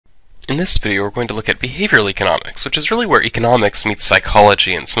In this video, we're going to look at behavioral economics, which is really where economics meets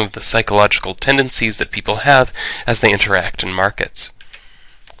psychology and some of the psychological tendencies that people have as they interact in markets.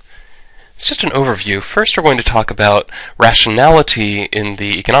 It's just an overview. First, we're going to talk about rationality in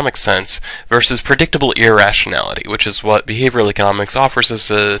the economic sense versus predictable irrationality, which is what behavioral economics offers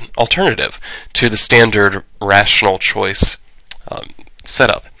as an alternative to the standard rational choice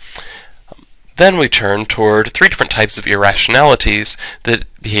setup. Then we turn toward three different types of irrationalities that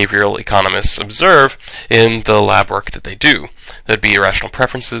behavioral economists observe in the lab work that they do. That would be irrational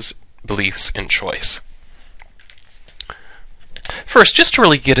preferences, beliefs, and choice. First, just to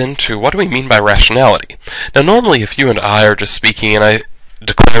really get into what do we mean by rationality. Now normally if you and I are just speaking and I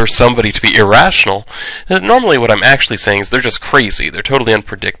declare somebody to be irrational, normally what I'm actually saying is they're just crazy, they're totally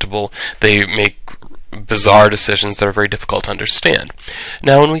unpredictable, they make bizarre decisions that are very difficult to understand.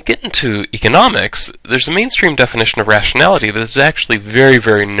 Now when we get into economics, there's a mainstream definition of rationality that is actually very,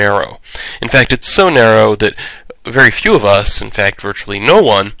 very narrow. In fact, it's so narrow that very few of us, in fact virtually no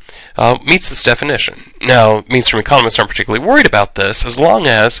one, meets this definition. Now, mainstream economists aren't particularly worried about this as long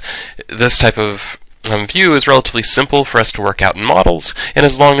as this type of view is relatively simple for us to work out in models, and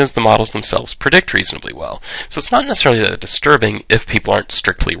as long as the models themselves predict reasonably well. So it's not necessarily that disturbing if people aren't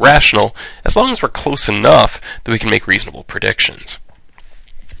strictly rational, as long as we're close enough that we can make reasonable predictions.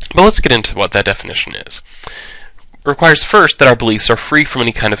 But let's get into what that definition is. It requires first that our beliefs are free from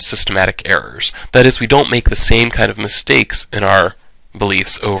any kind of systematic errors. That is, we don't make the same kind of mistakes in our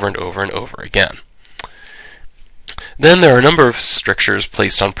beliefs over and over and over again. Then there are a number of strictures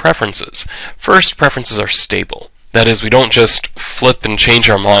placed on preferences. First, preferences are stable. That is, we don't just flip and change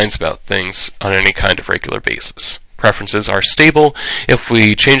our minds about things on any kind of regular basis. Preferences are stable. If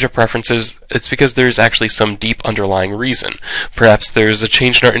we change our preferences, it's because there's actually some deep underlying reason. Perhaps there's a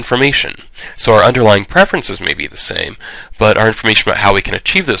change in our information. So our underlying preferences may be the same, but our information about how we can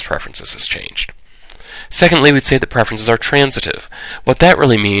achieve those preferences has changed. Secondly, we'd say that preferences are transitive. What that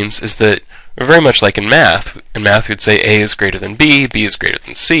really means is that very much like in math we'd say A is greater than B, B is greater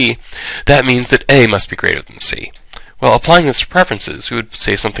than C. That means that A must be greater than C. Well, applying this to preferences, we would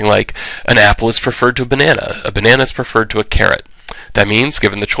say something like an apple is preferred to a banana is preferred to a carrot. That means,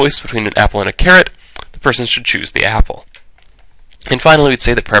 given the choice between an apple and a carrot, the person should choose the apple. And finally, we'd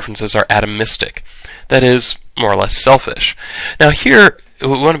say that preferences are atomistic. That is, more or less selfish. Now here, we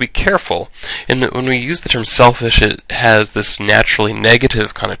want to be careful in that when we use the term selfish, it has this naturally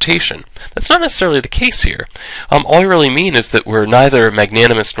negative connotation. That's not necessarily the case here. All I really mean is that we're neither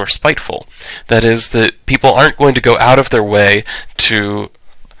magnanimous nor spiteful. That is, that people aren't going to go out of their way to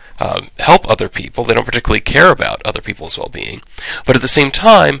help other people. They don't particularly care about other people's well-being. But at the same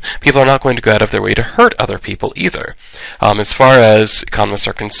time, people are not going to go out of their way to hurt other people either. As far as economists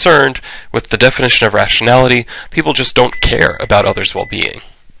are concerned, with the definition of rationality, people just don't care about others' well-being,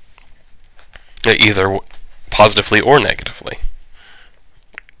 either positively or negatively.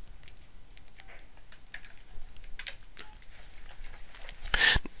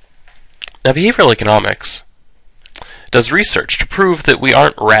 Now, behavioral economics does research to prove that we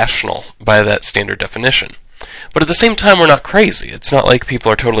aren't rational by that standard definition. But at the same time, we're not crazy. It's not like people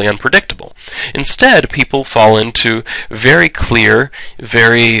are totally unpredictable. Instead, people fall into very clear,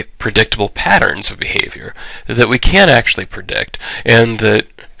 very predictable patterns of behavior that we can actually predict, and that,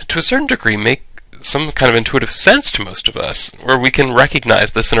 to a certain degree, make some kind of intuitive sense to most of us, where we can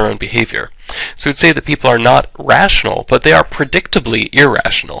recognize this in our own behavior. So we'd say that people are not rational, but they are predictably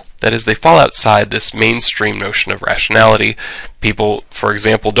irrational. That is, they fall outside this mainstream notion of rationality. People, for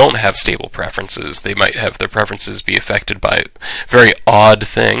example, don't have stable preferences. They might have their preferences be affected by very odd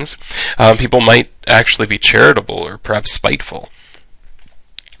things. People might actually be charitable or perhaps spiteful.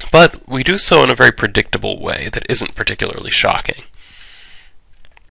 But we do so in a very predictable way that isn't particularly shocking.